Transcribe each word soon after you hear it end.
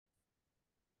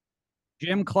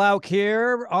Jim Clouk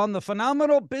here on the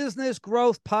Phenomenal Business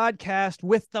Growth Podcast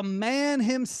with the man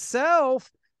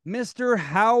himself, Mr.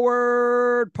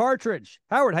 Howard Partridge.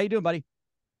 Howard, how you doing, buddy?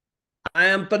 I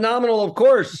am phenomenal, of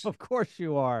course. Of course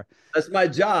you are. That's my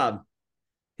job.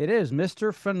 It is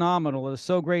Mr. Phenomenal. It is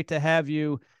so great to have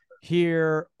you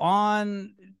here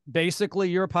on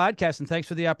basically your podcast, and thanks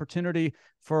for the opportunity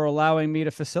for allowing me to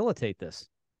facilitate this.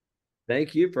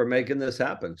 Thank you for making this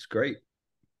happen. It's great.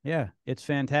 Yeah, it's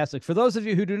fantastic. For those of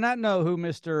you who do not know who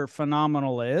Mr.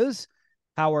 Phenomenal is,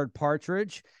 Howard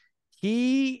Partridge,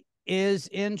 he is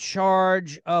in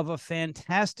charge of a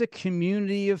fantastic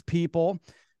community of people,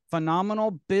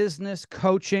 phenomenal business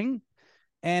coaching.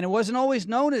 And it wasn't always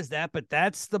known as that, but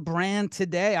that's the brand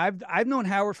today. I've known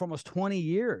Howard for almost 20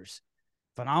 years.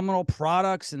 Phenomenal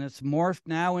products, and it's morphed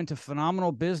now into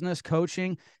phenomenal business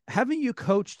coaching. Haven't you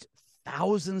coached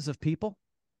thousands of people?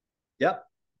 Yep.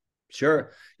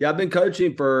 Sure. Yeah, I've been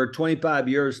coaching for 25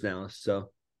 years now. So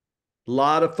a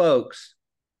lot of folks,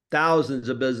 thousands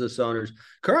of business owners.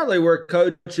 Currently, we're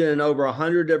coaching over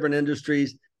 100 different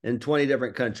industries in 20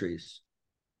 different countries.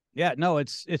 Yeah, no,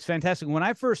 it's fantastic. When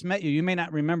I first met you, you may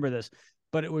not remember this,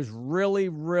 but it was really,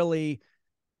 really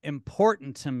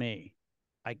important to me.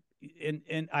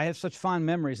 And I have such fond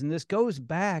memories. And this goes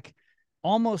back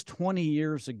almost 20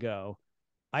 years ago.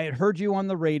 I had heard you on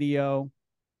the radio.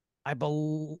 I'd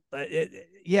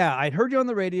heard you on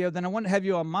the radio. Then I wanted to have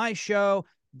you on my show,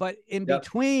 but in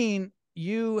between,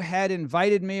 you had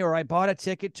invited me, or I bought a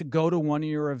ticket to go to one of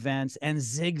your events, and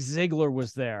Zig Ziglar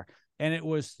was there, and it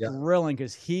was thrilling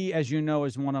because he, as you know,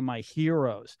 is one of my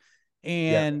heroes.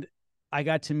 And I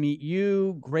got to meet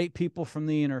you, great people from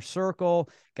the inner circle.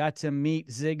 Got to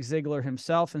meet Zig Ziglar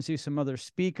himself and see some other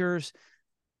speakers.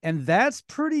 And that's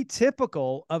pretty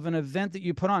typical of an event that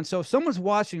you put on. So if someone's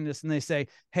watching this and they say,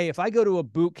 hey, if I go to a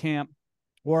boot camp,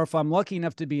 or if I'm lucky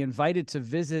enough to be invited to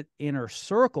visit Inner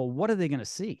Circle, what are they going to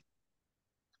see?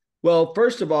 Well,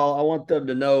 first of all, I want them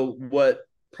to know what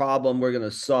problem we're going to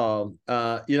solve.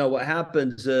 What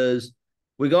happens is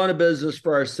we go into business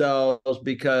for ourselves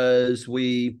because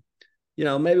we,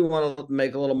 maybe want to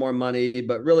make a little more money,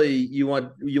 but really you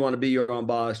want to be your own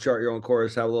boss, chart your own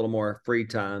course, have a little more free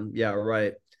time. Yeah,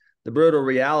 right. The brutal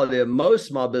reality of most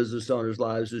small business owners'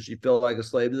 lives is you feel like a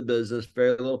slave to the business, very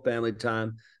little family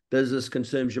time. Business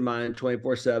consumes your mind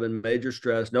 24/7, major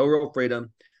stress, no real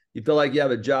freedom. You feel like you have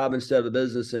a job instead of a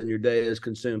business, and your day is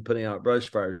consumed putting out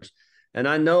brush fires. And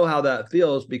I know how that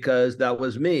feels because that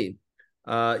was me.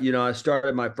 I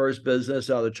started my first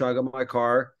business out of the trunk of my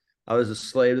car. I was a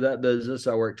slave to that business.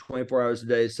 I worked 24 hours a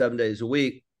day, 7 days a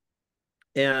week.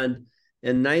 And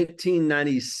in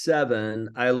 1997,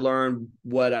 I learned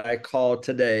what I call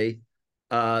today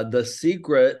the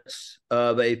secrets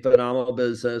of a phenomenal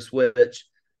business, which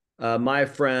my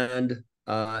friend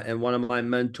and one of my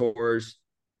mentors,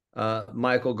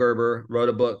 Michael Gerber, wrote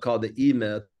a book called The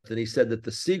E-Myth, and he said that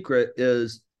the secret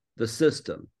is the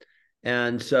system.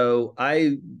 And so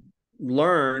I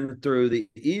learned through the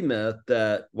E-Myth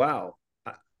that, wow,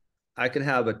 I can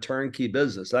have a turnkey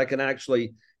business. I can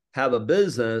actually have a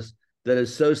business that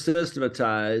is so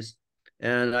systematized,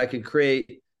 and I can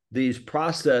create these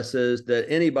processes that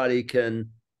anybody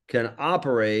can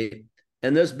operate,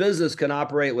 and this business can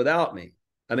operate without me.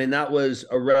 I mean, that was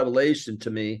a revelation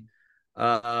to me.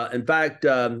 In fact,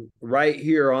 right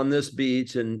here on this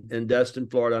beach in Destin,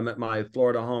 Florida, I'm at my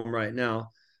Florida home right now.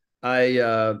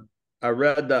 I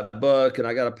read that book, and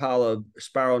I got a pile of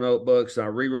spiral notebooks, and I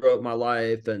rewrote my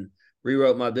life and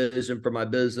rewrote my vision for my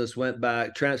business, went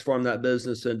back, transformed that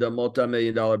business into a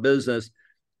multi-million-dollar business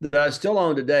that I still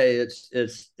own today.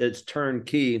 It's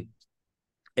turnkey.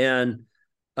 And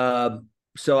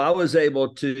so I was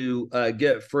able to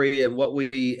get free. And what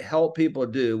we help people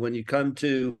do when you come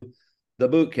to the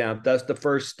boot camp, that's the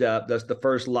first step. That's the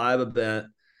first live event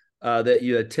that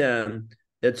you attend.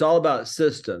 It's all about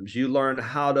systems. You learn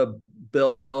how to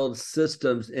build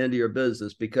systems into your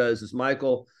business because, as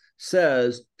Michael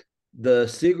says, the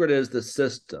secret is the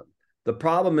system. The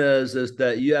problem is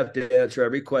that you have to answer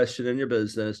every question in your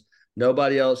business.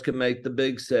 Nobody else can make the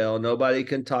big sale. Nobody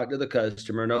can talk to the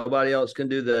customer. Nobody else can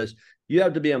do this. You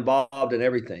have to be involved in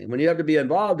everything. When you have to be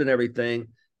involved in everything,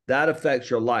 that affects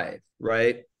your life,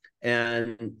 right?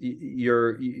 And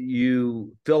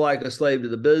you feel like a slave to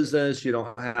the business. You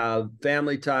don't have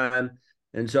family time.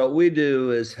 And so what we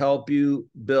do is help you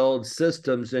build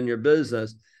systems in your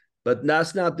business. But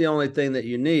that's not the only thing that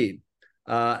you need.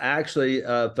 Actually,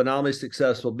 a phenomenally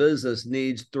successful business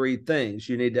needs three things.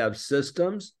 You need to have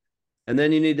systems, and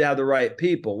then you need to have the right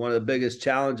people. One of the biggest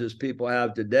challenges people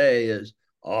have today is,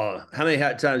 oh, how many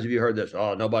times have you heard this?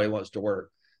 Oh, nobody wants to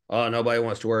work. Oh, nobody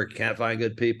wants to work. You can't find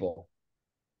good people.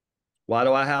 Why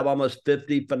do I have almost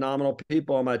 50 phenomenal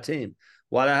people on my team?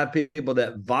 Why do I have people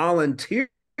that volunteer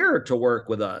to work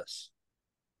with us?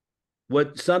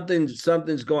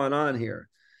 Something's going on here.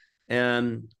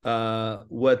 And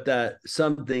what that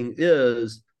something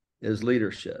is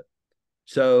leadership.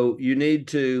 So you need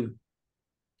to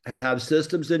have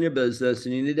systems in your business,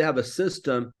 and you need to have a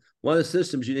system. One of the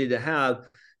systems you need to have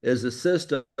is a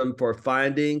system for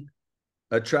finding,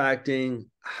 attracting,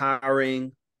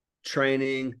 hiring,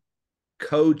 training,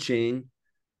 coaching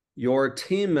your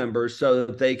team members so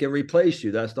that they can replace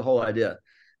you. That's the whole idea.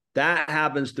 That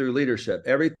happens through leadership.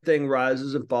 Everything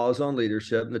rises and falls on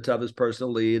leadership. And the toughest person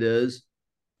to lead is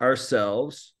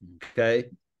ourselves.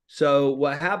 Okay. So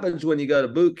what happens when you go to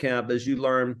boot camp is you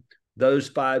learn those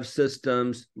 5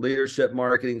 systems: leadership,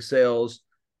 marketing, sales,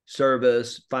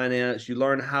 service, finance. You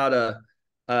learn how to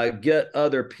get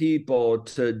other people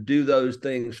to do those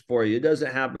things for you. It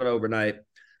doesn't happen overnight,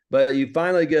 but you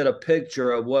finally get a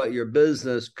picture of what your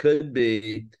business could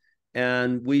be.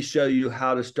 And we show you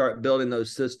how to start building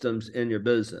those systems in your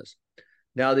business.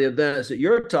 Now, the events that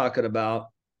you're talking about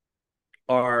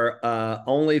are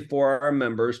only for our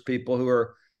members, people who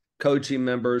are coaching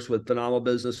members with Phenomenal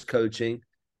Business Coaching.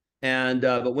 And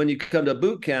but when you come to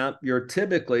boot camp, you're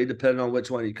typically, depending on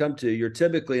which one you come to, you're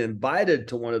typically invited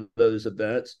to one of those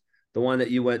events. The one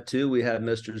that you went to, we had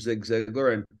Mr. Zig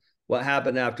Ziglar. And what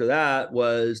happened after that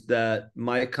was that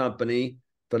my company,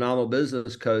 Phenomenal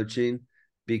Business Coaching,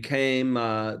 became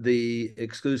the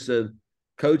exclusive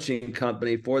coaching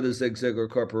company for the Zig Ziglar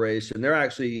Corporation. They're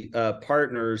actually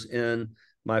partners in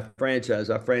my franchise.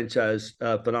 I franchise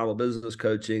Phenomenal Business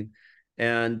Coaching,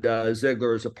 and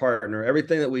Ziglar is a partner.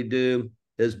 Everything that we do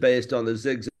is based on the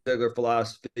Zig Ziglar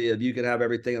philosophy of you can have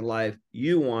everything in life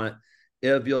you want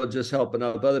if you'll just help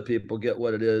enough other people get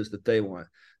what it is that they want.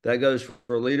 That goes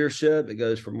for leadership, it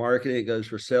goes for marketing, it goes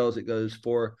for sales, it goes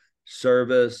for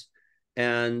service.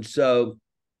 And so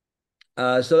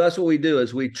that's what we do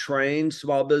is we train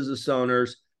small business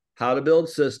owners how to build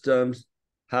systems,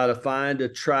 how to find,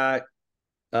 attract,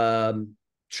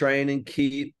 train, and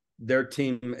keep their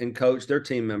team and coach their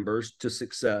team members to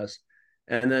success,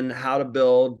 and then how to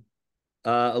build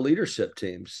a leadership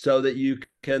team so that you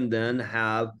can then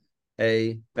have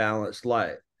a balanced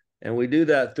life. And we do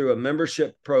that through a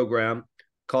membership program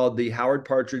called the Howard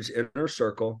Partridge Inner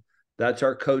Circle. That's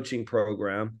our coaching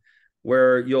program,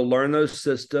 where you'll learn those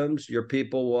systems. Your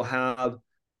people will have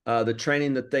the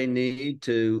training that they need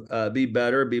to be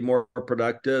better, be more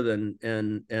productive,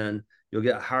 and you'll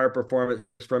get higher performance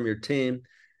from your team,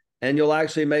 and you'll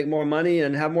actually make more money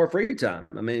and have more free time.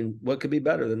 I mean, what could be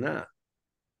better than that?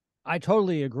 I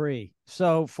totally agree.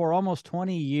 So for almost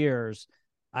 20 years,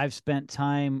 I've spent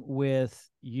time with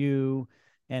you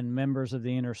and members of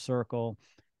the Inner Circle,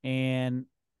 and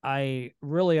I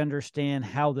really understand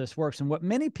how this works. And what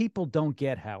many people don't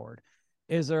get, Howard,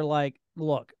 is they're like,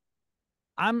 look,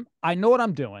 I know what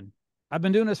I'm doing. I've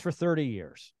been doing this for 30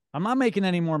 years. I'm not making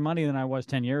any more money than I was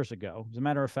 10 years ago. As a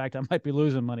matter of fact, I might be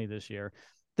losing money this year.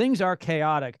 Things are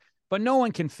chaotic, but no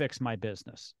one can fix my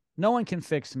business. No one can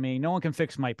fix me. No one can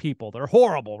fix my people. They're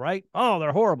horrible, right? Oh,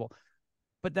 they're horrible.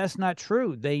 But that's not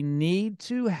true. They need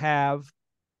to have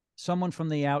someone from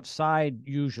the outside,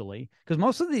 usually, because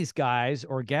most of these guys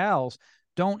or gals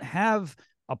don't have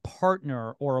a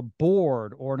partner or a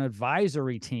board or an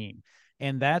advisory team.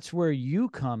 And that's where you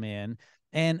come in.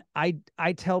 And I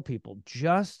tell people,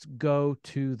 just go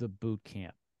to the boot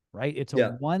camp, right? It's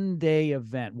a one-day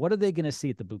event. What are they going to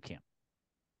see at the boot camp?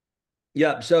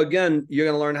 Yeah. So again, you're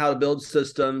going to learn how to build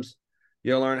systems.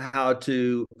 You're going to learn how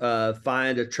to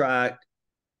find, attract,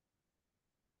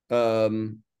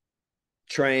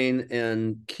 train,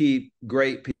 and keep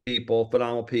great people,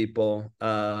 phenomenal people.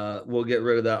 We'll get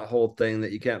rid of that whole thing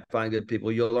that you can't find good people.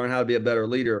 You'll learn how to be a better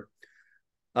leader.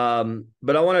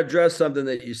 But I want to address something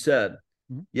that you said.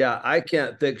 Mm-hmm. Yeah, I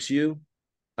can't fix you.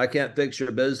 I can't fix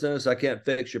your business. I can't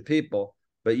fix your people,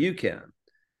 but you can.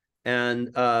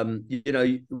 And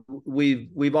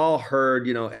we've all heard,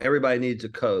 everybody needs a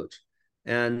coach,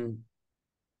 and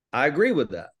I agree with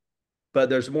that, but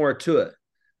there's more to it.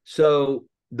 So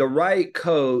the right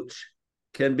coach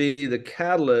can be the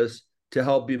catalyst to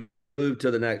help you move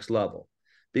to the next level.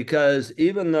 Because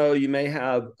even though you may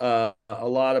have a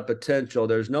lot of potential,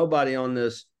 there's nobody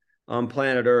on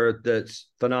planet Earth that's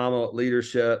phenomenal at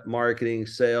leadership, marketing,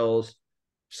 sales,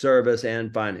 service,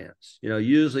 and finance.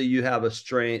 Usually you have a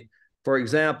strength. For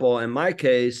example, in my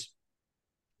case,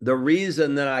 the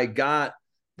reason that I got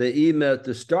the E-Myth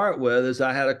to start with is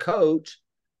I had a coach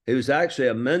who was actually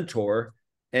a mentor,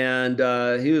 and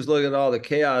he was looking at all the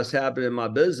chaos happening in my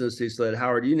business. He said,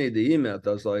 "Howard, you need the E-Myth."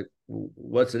 I was like,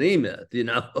 what's an E-Myth, you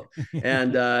know?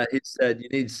 And he said, you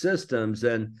need systems.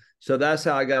 And so that's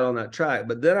how I got on that track.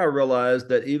 But then I realized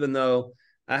that even though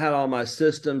I had all my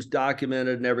systems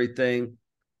documented and everything,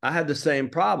 I had the same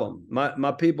problem.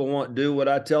 My people won't do what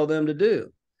I tell them to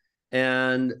do.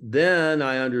 And then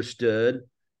I understood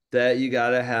that you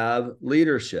got to have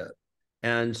leadership.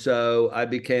 And so I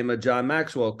became a John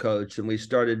Maxwell coach, and we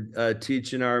started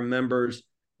teaching our members.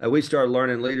 We started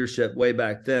learning leadership way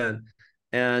back then.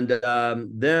 And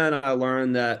then I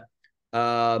learned that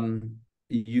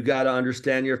you got to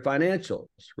understand your financials,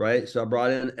 right? So I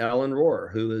brought in Ellen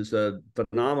Rohr, who is a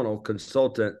phenomenal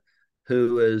consultant,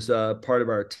 who is part of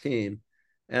our team.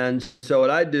 And so what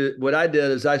I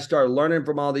did is I started learning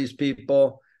from all these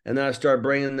people, and then I started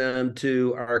bringing them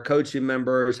to our coaching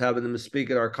members, having them speak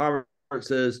at our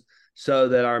conferences so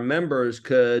that our members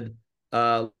could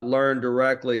learn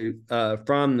directly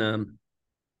from them.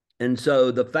 And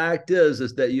so the fact is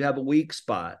that you have a weak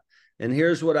spot. And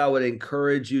here's what I would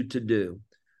encourage you to do.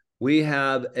 We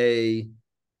have a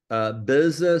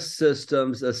business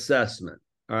systems assessment.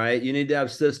 All right. You need to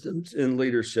have systems in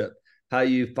leadership, how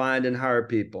you find and hire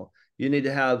people. You need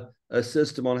to have a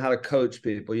system on how to coach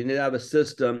people. You need to have a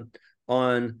system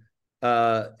on,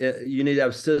 you need to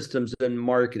have systems in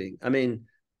marketing. I mean,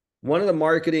 one of the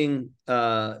marketing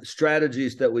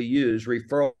strategies that we use,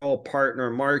 referral partner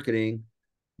marketing,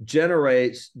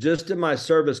 generates, just in my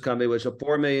service company, which is a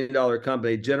 $4 million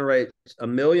company, generates $1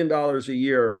 million a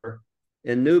year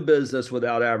in new business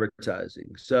without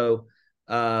advertising. So,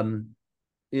 and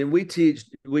we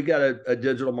got a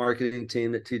digital marketing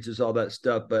team that teaches all that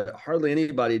stuff, but hardly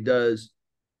anybody does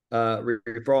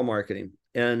referral marketing.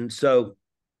 And so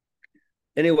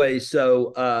anyway,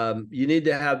 so you need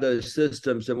to have those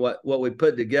systems. And what we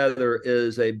put together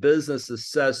is a business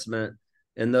assessment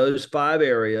in those 5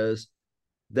 areas.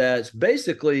 That's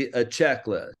basically a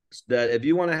checklist that if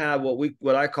you want to have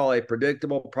what I call a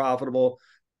predictable, profitable,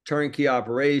 turnkey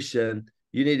operation,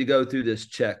 you need to go through this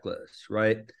checklist,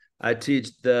 right? I teach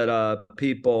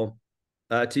people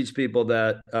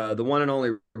that the one and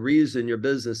only reason your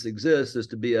business exists is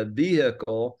to be a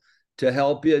vehicle to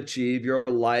help you achieve your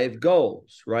life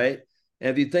goals, right? And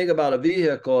if you think about a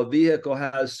vehicle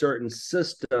has certain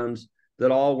systems that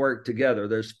all work together.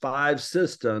 There's 5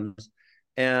 systems.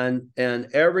 And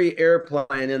every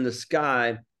airplane in the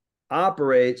sky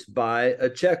operates by a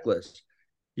checklist.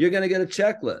 You're going to get a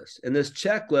checklist, and this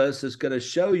checklist is going to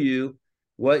show you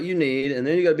what you need, and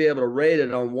then you're going to be able to rate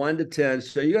it on 1 to 10.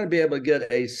 So you're going to be able to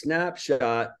get a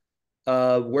snapshot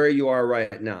of where you are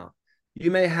right now.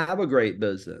 You may have a great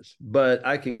business, but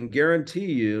I can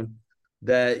guarantee you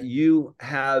that you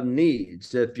have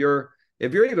needs. If you're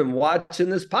even watching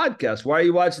this podcast, why are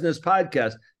you watching this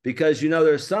podcast? Because you know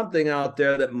there's something out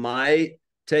there that might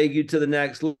take you to the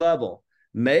next level.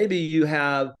 Maybe you're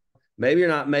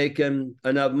not making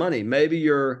enough money. Maybe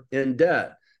you're in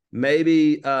debt.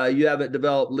 Maybe you haven't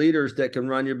developed leaders that can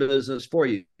run your business for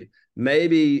you.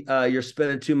 Maybe you're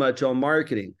spending too much on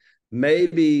marketing.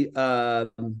 Maybe I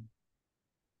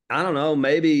don't know.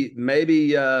 Maybe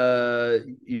you're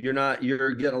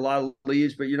getting a lot of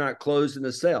leads, but you're not closing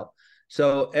the sale.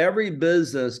 So every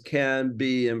business can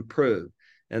be improved.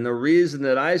 And the reason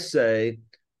that I say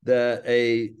that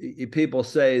people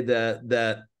say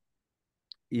that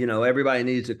everybody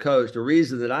needs a coach, the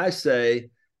reason that I say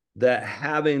that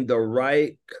having the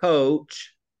right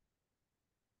coach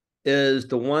is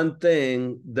the one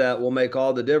thing that will make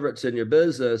all the difference in your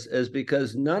business is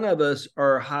because none of us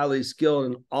are highly skilled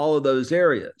in all of those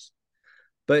areas.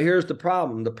 But here's the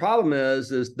problem. The problem is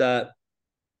that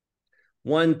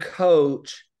one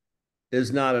coach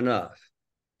is not enough.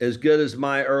 As good as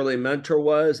my early mentor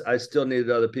was, I still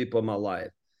needed other people in my life.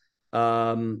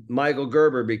 Michael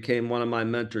Gerber became one of my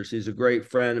mentors. He's a great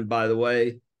friend. And by the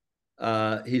way,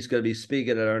 he's going to be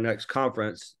speaking at our next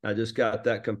conference. I just got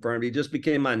that confirmed. He just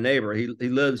became my neighbor. He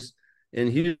lives in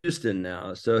Houston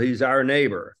now. So he's our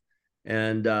neighbor.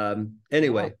 And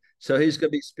anyway, wow. So he's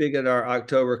going to be speaking at our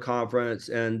October conference.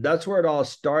 And that's where it all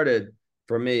started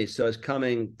for me. So it's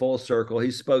coming full circle.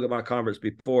 He spoke at my conference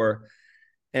before.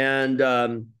 And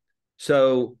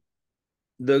so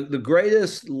the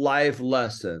greatest life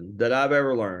lesson that I've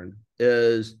ever learned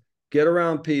is get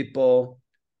around people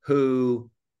who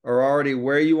are already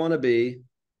where you want to be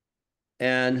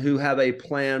and who have a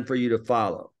plan for you to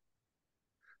follow.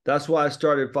 That's why I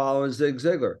started following Zig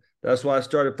Ziglar. That's why I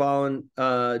started following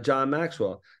John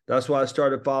Maxwell. That's why I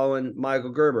started following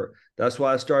Michael Gerber. That's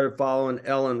why I started following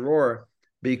Ellen Rohr,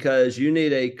 because you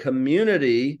need a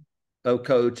community of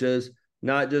coaches,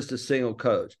 not just a single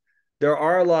coach. There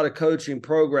are a lot of coaching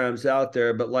programs out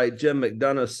there, but like Jim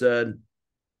McDonough said,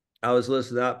 I was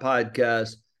listening to that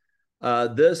podcast.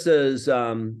 This is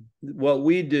what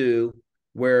we do,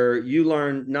 where you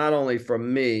learn not only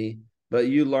from me, but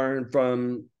you learn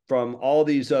from all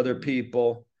these other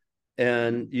people,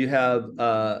 and you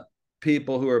have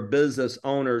people who are business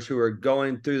owners who are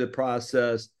going through the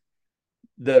process,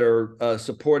 that are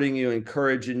supporting you,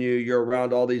 encouraging you. You're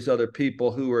around all these other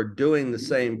people who are doing the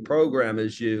same program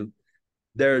as you.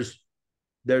 There's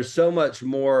so much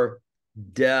more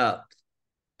depth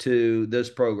to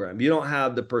this program. You don't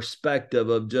have the perspective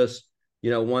of just,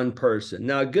 one person.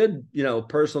 Now, a good,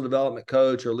 personal development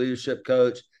coach or leadership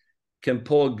coach can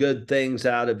pull good things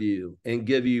out of you and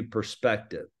give you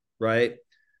perspective, right?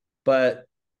 But,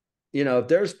 if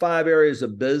there's 5 areas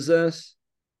of business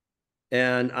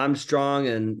and I'm strong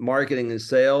in marketing and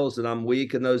sales and I'm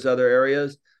weak in those other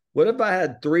areas, what if I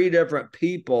had 3 different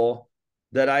people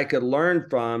that I could learn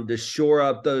from to shore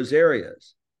up those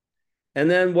areas?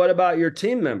 And then what about your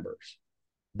team members?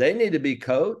 They need to be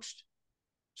coached.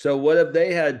 So what if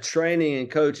they had training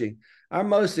and coaching? Our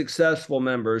most successful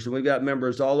members, and we've got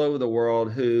members all over the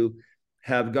world who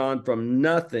have gone from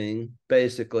nothing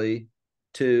basically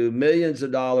to millions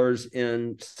of dollars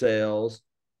in sales.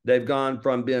 They've gone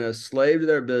from being a slave to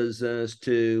their business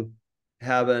to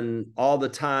having all the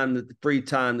time, the free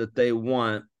time that they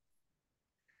want.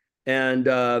 And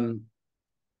the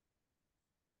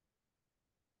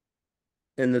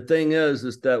thing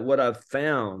is that what I've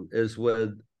found is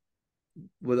with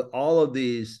all of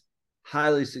these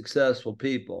highly successful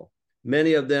people,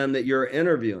 many of them that you're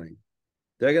interviewing,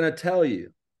 they're going to tell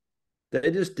you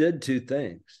they just did 2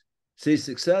 things. See,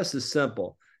 success is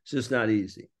simple. It's just not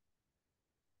easy.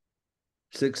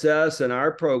 Success in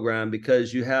our program,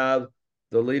 because you have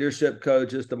the leadership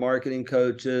coaches, the marketing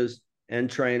coaches and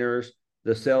trainers,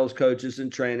 the sales coaches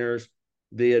and trainers,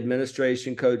 the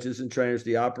administration coaches and trainers,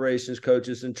 the operations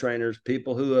coaches and trainers,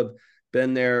 people who have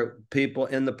been there, people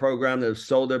in the program that have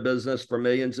sold their business for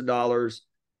millions of dollars,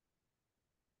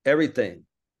 everything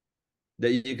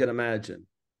that you can imagine.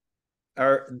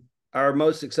 Our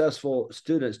most successful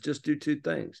students just do 2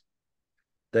 things.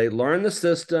 They learn the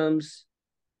systems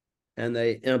and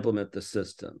they implement the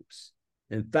systems.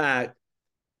 In fact,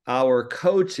 our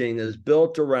coaching is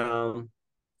built around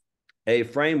a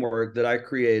framework that I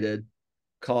created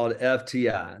called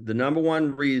FTI. The number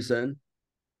one reason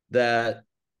that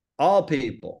all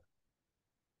people,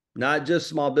 not just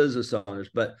small business owners,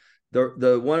 but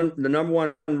the number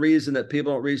one reason that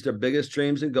people don't reach their biggest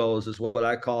dreams and goals is what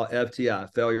I call FTI,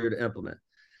 failure to implement.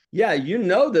 Yeah,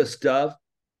 this stuff,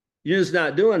 you're just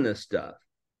not doing this stuff.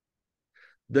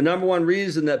 The number one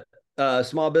reason that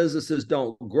small businesses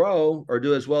don't grow or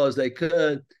do as well as they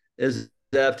could is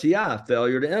the FTI,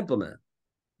 failure to implement.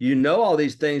 All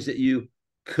these things that you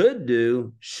could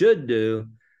do, should do,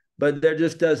 but there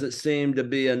just doesn't seem to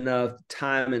be enough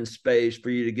time and space for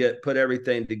you to put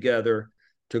everything together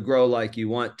to grow like you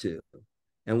want to.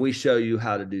 And we show you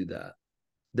how to do that.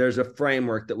 There's a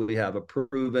framework that we have, a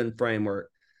proven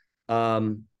framework.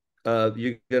 You're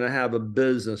going to have a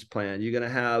business plan. You're going to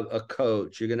have a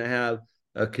coach. You're going to have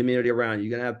a community around you.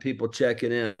 You're going to have people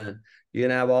checking in. You're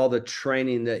going to have all the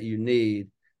training that you need.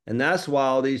 And that's why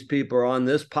all these people are on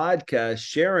this podcast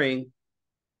sharing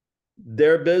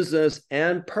their business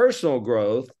and personal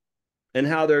growth and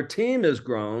how their team has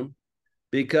grown,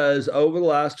 because over the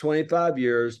last 25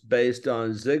 years, based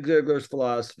on Zig Ziglar's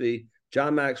philosophy,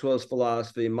 John Maxwell's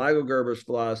philosophy, Michael Gerber's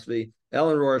philosophy,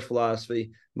 Ellen Rohr's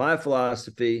philosophy, my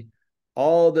philosophy,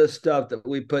 all this stuff that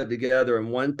we put together in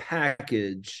one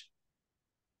package,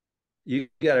 you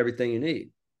got everything you need.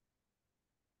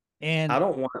 And I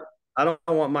don't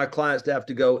want my clients to have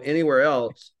to go anywhere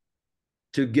else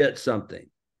to get something.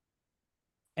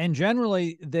 And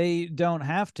generally, they don't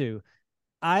have to.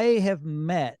 I have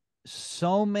met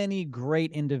so many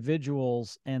great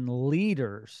individuals and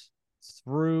leaders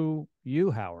through you,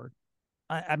 Howard.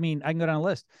 I mean, I can go down a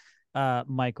list.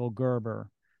 Michael Gerber,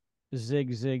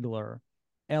 Zig Ziglar,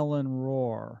 Ellen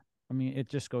Rohr. I mean, it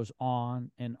just goes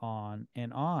on and on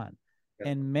and on.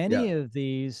 And many of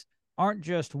these aren't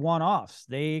just one-offs.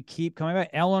 They keep coming back.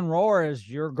 Ellen Rohr is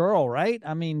your girl, right?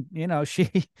 I mean,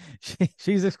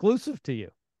 she's exclusive to you.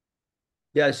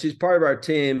 Yeah, she's part of our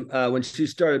team. When she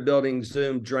started building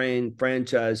Zoom Drain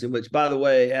franchising, which, by the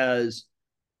way, has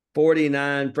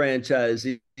 49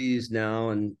 franchisees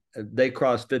now, and they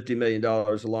crossed $50 million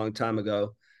a long time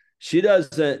ago. She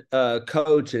doesn't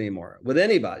coach anymore with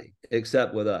anybody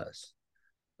except with us.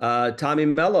 Tommy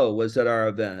Mello was at our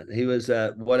event. He was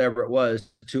at whatever it was,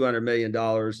 $200 million,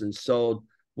 and sold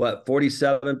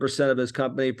 47% of his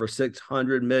company for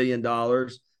 $600 million.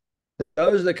 Those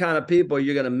are the kind of people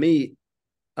you're going to meet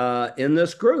in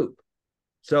this group.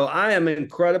 So I am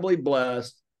incredibly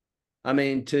blessed. I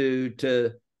mean,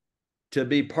 to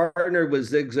be partnered with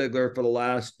Zig Ziglar for the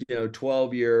last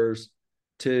 12 years,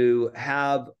 to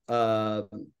have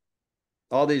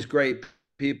all these great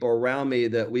people around me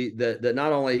that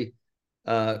not only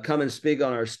come and speak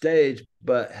on our stage,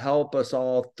 but help us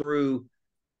all through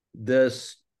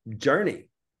this journey.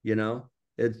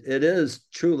 It is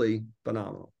truly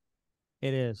phenomenal.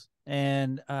 It is.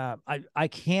 And I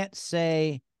can't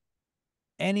say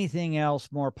anything else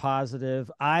more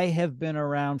positive. I have been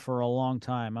around for a long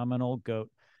time. I'm an old goat,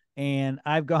 and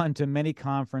I've gone to many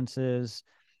conferences.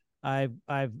 I've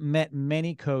met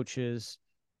many coaches,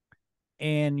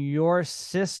 and your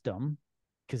system,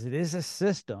 because it is a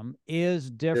system,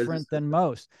 is different than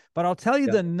most. But I'll tell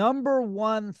you the number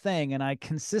one thing, and I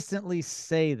consistently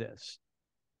say this: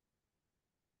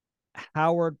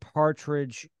 Howard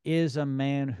Partridge is a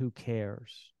man who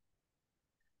cares.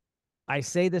 I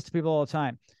say this to people all the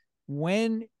time.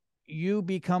 When you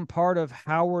become part of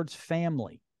Howard's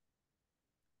family,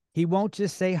 he won't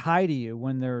just say hi to you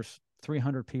when there's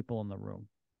 300 people in the room.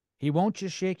 He won't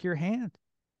just shake your hand.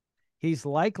 He's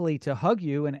likely to hug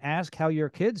you and ask how your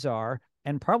kids are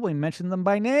and probably mention them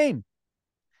by name.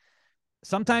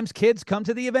 Sometimes kids come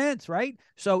to the events, right?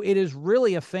 So it is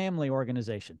really a family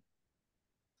organization.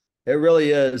 It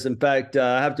really is. In fact,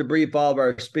 I have to brief all of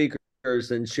our speakers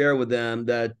and share with them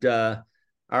that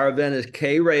our event is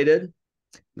K-rated.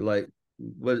 Like,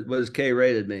 what does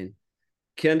K-rated mean?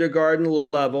 Kindergarten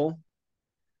level,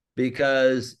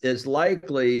 because it's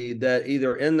likely that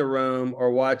either in the room or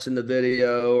watching the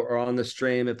video or on the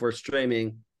stream, if we're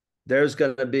streaming, there's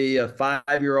going to be a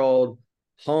 5-year-old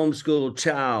homeschooled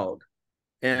child.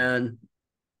 And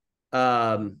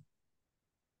I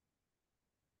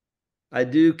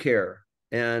do care.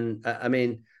 And I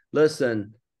mean,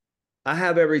 listen, I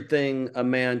have everything a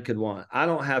man could want. I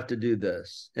don't have to do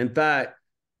this. In fact,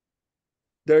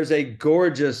 there's a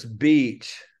gorgeous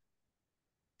beach,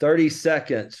 30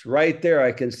 seconds right there.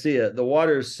 I can see it. The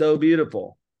water is so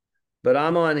beautiful, but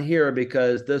I'm on here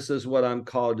because this is what I'm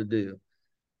called to do.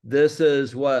 This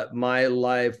is what my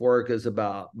life work is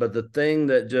about. But the thing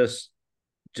that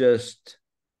just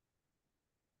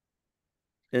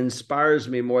inspires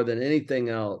me more than anything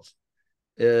else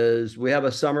is we have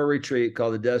a summer retreat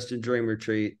called the Destined Dream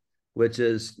Retreat, which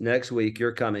is next week.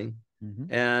 You're coming.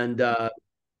 Mm-hmm. And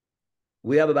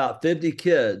we have about 50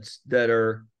 kids that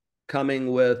are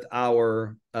coming with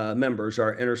our members,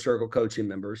 our Inner Circle coaching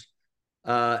members.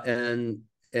 And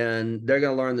they're going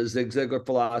to learn the Zig Ziglar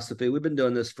philosophy. We've been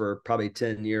doing this for probably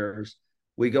 10 years.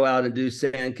 We go out and do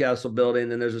sandcastle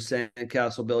building, and there's a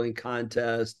sandcastle building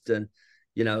contest. And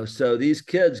so these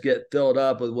kids get filled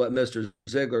up with what Mr.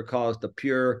 Ziglar calls the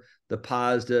pure, the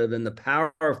positive, and the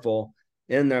powerful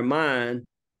in their mind,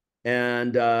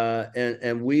 and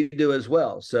we do as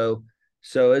well. So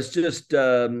it's just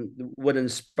what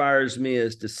inspires me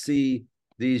is to see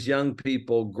these young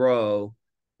people grow,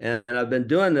 and I've been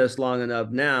doing this long enough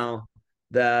now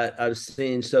that I've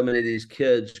seen so many of these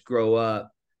kids grow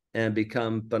up and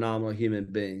become phenomenal human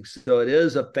beings. So it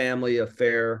is a family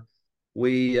affair.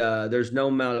 There's no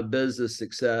amount of business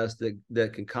success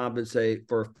that can compensate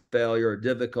for failure or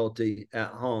difficulty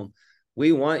at home.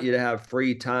 We want you to have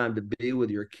free time to be with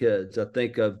your kids. I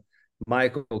think of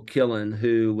Michael Killen,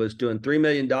 who was doing $3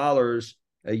 million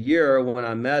a year when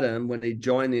I met him, when he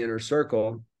joined the Inner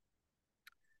Circle.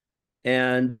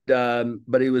 And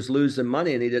but he was losing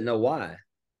money and he didn't know why.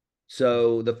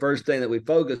 So the first thing that we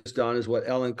focused on is what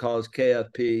Ellen calls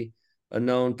KFP, a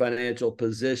known financial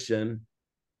position,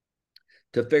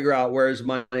 to figure out where his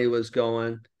money was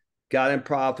going, got him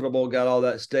profitable, got all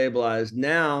that stabilized.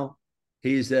 Now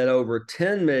he's at over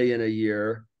 10 million a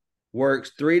year,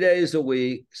 works 3 days a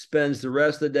week, spends the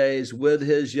rest of the days with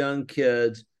his young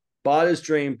kids, bought his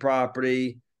dream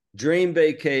property, dream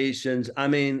vacations. I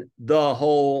mean, the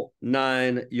whole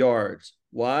 9 yards.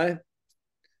 Why?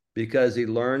 Because he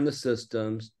learned the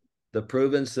systems, the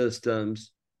proven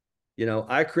systems.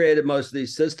 I created most of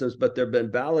these systems, but they've been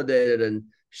validated and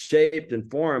shaped and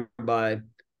formed by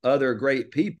other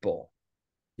great people,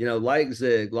 like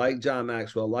Zig, like John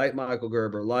Maxwell, like Michael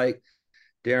Gerber, like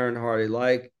Darren Hardy,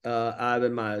 like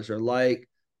Ivan Misner, like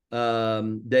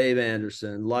Dave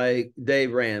Anderson, like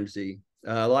Dave Ramsey,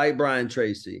 like Brian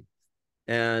Tracy.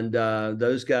 And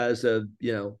those guys have,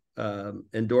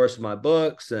 endorsed my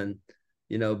books and,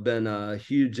 been a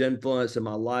huge influence in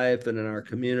my life and in our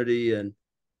community. And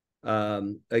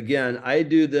again, I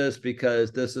do this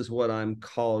because this is what I'm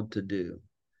called to do.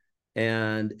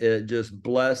 And it just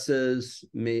blesses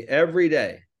me every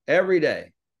day, every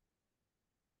day.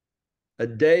 A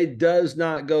day does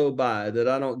not go by that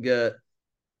I don't get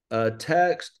a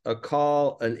text, a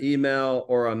call, an email,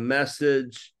 or a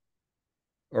message,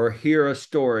 or hear a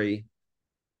story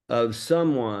of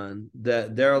someone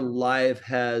that their life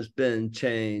has been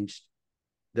changed,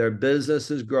 their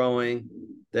business is growing,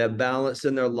 they have balance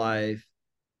in their life,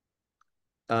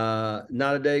 not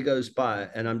a day goes by,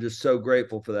 and I'm just so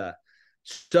grateful for that.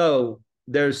 So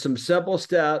there's some simple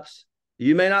steps.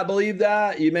 You may not believe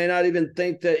that. You may not even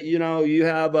think that, you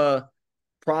have a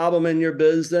problem in your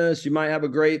business. You might have a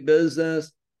great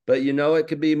business, but it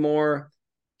could be more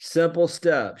simple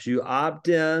steps. You opt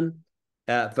in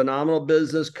at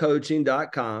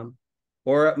phenomenalbusinesscoaching.com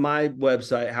or at my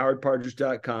website,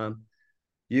 howardpartridge.com.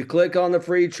 You click on the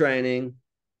free training.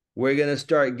 We're going to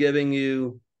start giving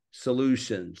you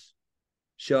solutions,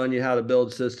 showing you how to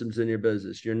build systems in your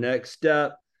business. Your next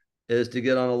step is to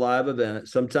get on a live event.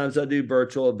 Sometimes I do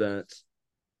virtual events,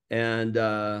 and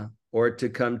or to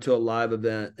come to a live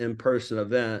event, in-person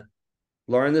event.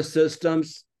 Learn the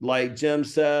systems. Like Jim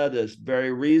said, it's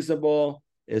very reasonable.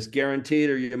 It's guaranteed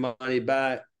or your money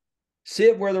back. See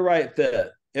if we're the right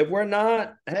fit. If we're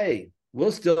not, hey,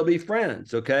 we'll still be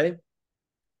friends, okay?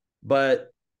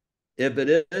 But if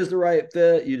it is the right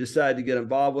fit, you decide to get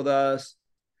involved with us,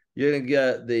 you're going to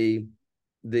get the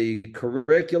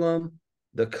curriculum,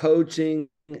 the coaching,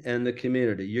 and the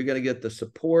community. You're going to get the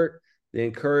support, the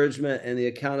encouragement, and the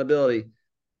accountability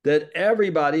that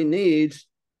everybody needs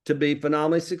to be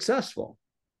phenomenally successful.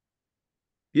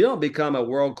 You don't become a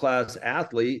world-class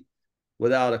athlete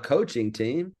without a coaching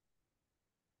team.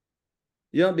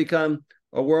 You don't become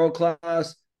a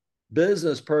world-class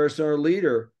business person or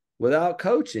leader without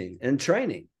coaching and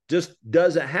training. Just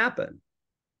doesn't happen.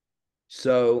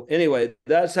 So anyway,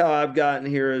 that's how I've gotten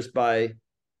here, is by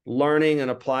learning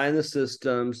and applying the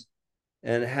systems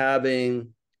and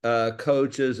having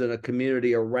coaches and a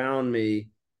community around me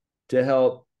to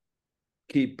help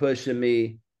keep pushing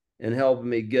me and helping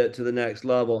me get to the next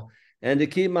level and to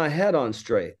keep my head on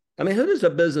straight. I mean, who does a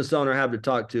business owner have to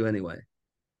talk to anyway?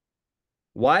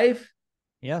 Wife?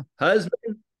 Yeah.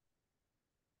 Husband?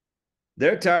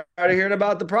 They're tired of hearing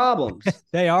about the problems.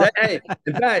 They are. Hey,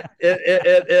 in fact,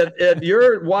 if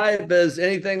your wife is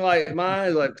anything like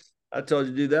mine, like, I told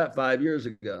you to do that 5 years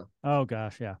ago. Oh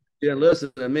gosh, yeah. You didn't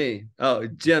listen to me. Oh,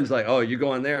 Jim's like, oh, you're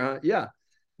going there, huh? Yeah.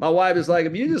 My wife is like,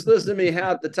 if you just listen to me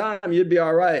half the time, you'd be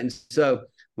all right. And so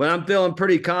when I'm feeling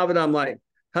pretty confident, I'm like,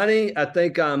 honey, I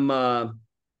think I'm, at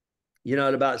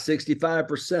about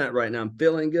 65% right now. I'm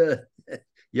feeling good.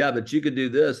 Yeah, but you could do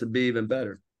this and be even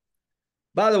better.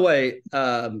 By the way,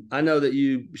 I know that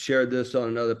you shared this on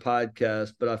another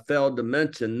podcast, but I failed to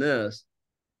mention this.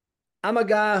 I'm a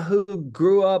guy who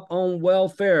grew up on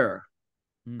welfare.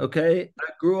 Okay. I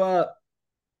grew up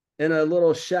in a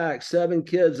little shack, 7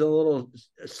 kids in a little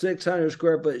 600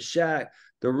 square foot shack.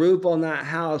 The roof on that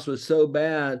house was so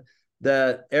bad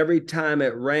that every time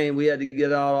it rained, we had to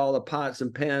get out all the pots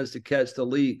and pans to catch the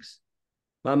leaks.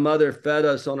 My mother fed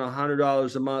us on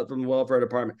 $100 a month from the welfare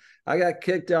department. I got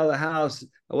kicked out of the house.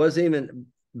 I wasn't even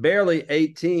barely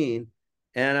 18.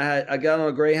 And I got on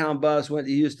a Greyhound bus, went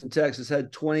to Houston, Texas,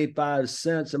 had 25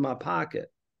 cents in my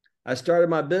pocket. I started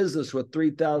my business with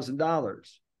 $3,000.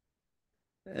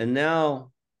 And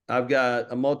now I've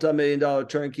got a multi-million-dollar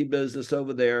turnkey business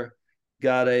over there,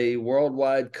 got a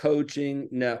worldwide coaching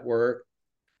network.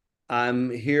 I'm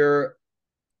here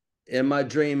in my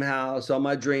dream house, on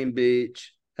my dream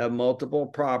beach, have multiple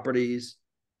properties.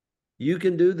 You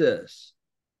can do this.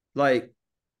 Like,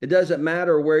 it doesn't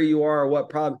matter where you are or what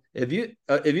problem. If you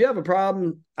have a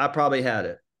problem, I probably had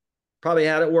it. Probably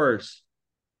had it worse.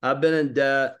 I've been in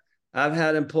debt. I've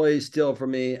had employees steal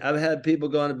from me. I've had people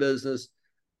go into business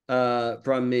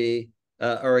from me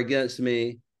or against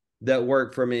me that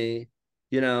work for me.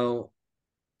 All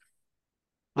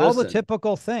the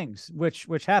typical things which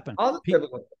happen. All the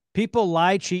typical. People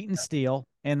lie, cheat, and steal,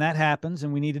 and that happens,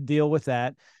 and we need to deal with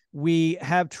that. We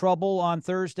have trouble on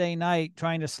Thursday night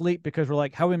trying to sleep because we're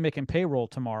like, how are we making payroll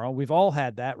tomorrow? We've all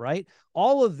had that, right?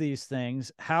 All of these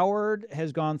things, Howard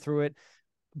has gone through it.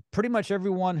 Pretty much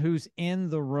everyone who's in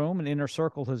the room and inner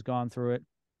circle has gone through it.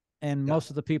 And most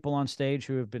of the people on stage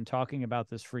who have been talking about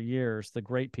this for years, the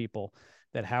great people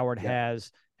that Howard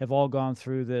has, have all gone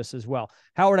through this as well.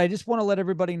 Howard, I just want to let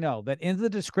everybody know that in the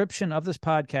description of this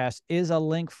podcast is a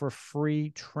link for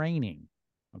free training.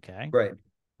 Okay.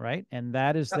 Right. And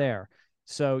that is there.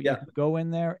 So you can go in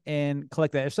there and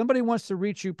click that. If somebody wants to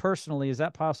reach you personally, is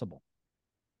that possible?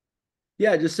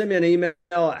 Yeah. Just send me an email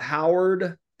at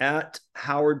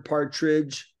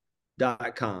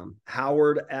howard@howardpartridge.com.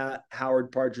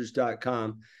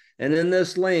 howard@howardpartridge.com. And in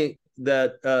this link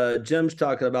that Jim's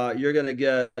talking about, you're going to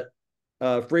get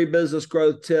free business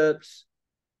growth tips,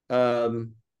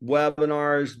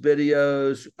 webinars,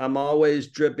 videos. I'm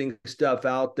always dripping stuff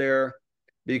out there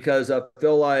because I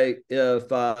feel like if,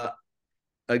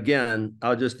 again,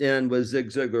 I'll just end with Zig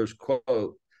Ziglar's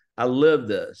quote. I live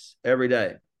this every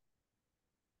day.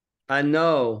 I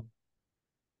know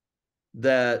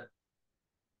that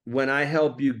when I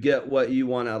help you get what you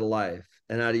want out of life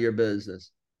and out of your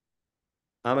business,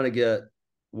 I'm going to get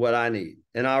what I need.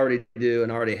 And I already do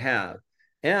and already have.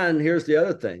 And here's the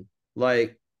other thing,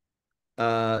 like,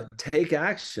 take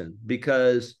action,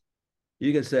 because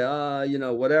you can say,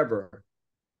 whatever.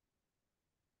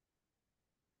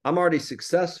 I'm already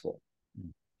successful.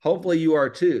 Hopefully you are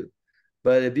too.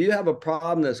 But if you have a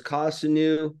problem that's costing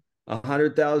you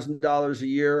 $100,000 a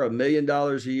year, $1 million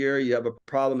a year, you have a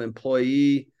problem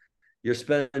employee, you're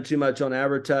spending too much on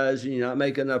advertising, you're not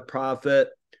making enough profit,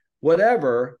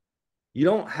 whatever, you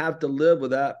don't have to live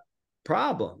with that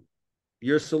problem.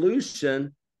 Your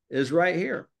solution is right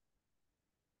here.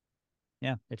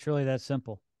 Yeah, it's really that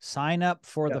simple. Sign up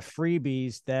for the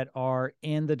freebies that are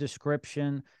in the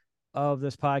description of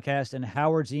this podcast, and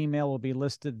Howard's email will be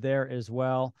listed there as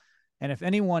well. And if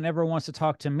anyone ever wants to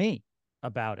talk to me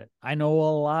about it, I know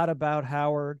a lot about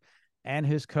Howard and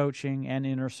his coaching and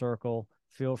Inner Circle.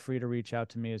 Feel free to reach out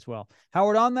to me as well.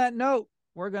 Howard, on that note,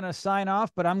 we're going to sign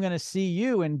off, but I'm going to see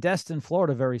you in Destin,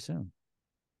 Florida very soon.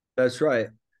 That's right.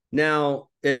 Now,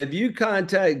 if you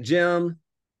contact Jim,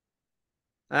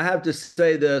 I have to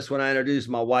say this when I introduce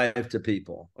my wife to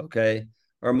people, okay,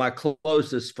 or my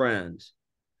closest friends.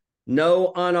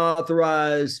 No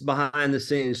unauthorized behind the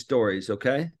scenes stories,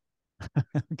 okay?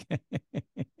 Okay.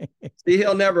 See,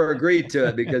 he'll never agree to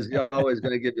it because he's always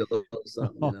going to give you a little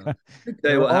something, you know. I'll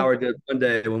tell you what Howard did one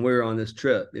day when we were on this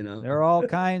trip, you know. There are all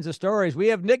kinds of stories. We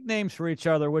have nicknames for each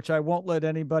other, which I won't let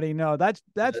anybody know. That's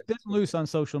been loose on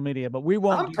social media, but we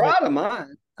won't. I'm proud of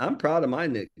mine. I'm proud of my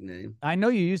nickname. I know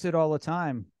you use it all the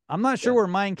time. I'm not sure where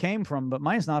mine came from, but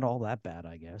mine's not all that bad,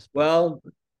 I guess. Well,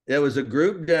 it was a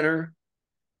group dinner,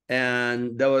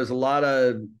 and there was a lot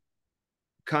of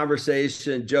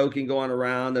conversation, joking going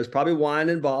around. There's probably wine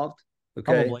involved.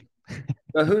 Okay. Probably.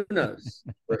 But who knows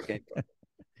where it came from?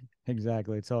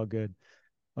 Exactly. It's all good.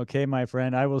 Okay, my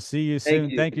friend. I will see you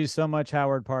soon. Thank you so much,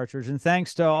 Howard Partridge. And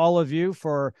thanks to all of you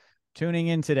for tuning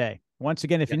in today. Once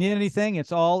again, if you need anything,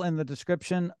 it's all in the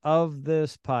description of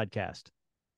this podcast.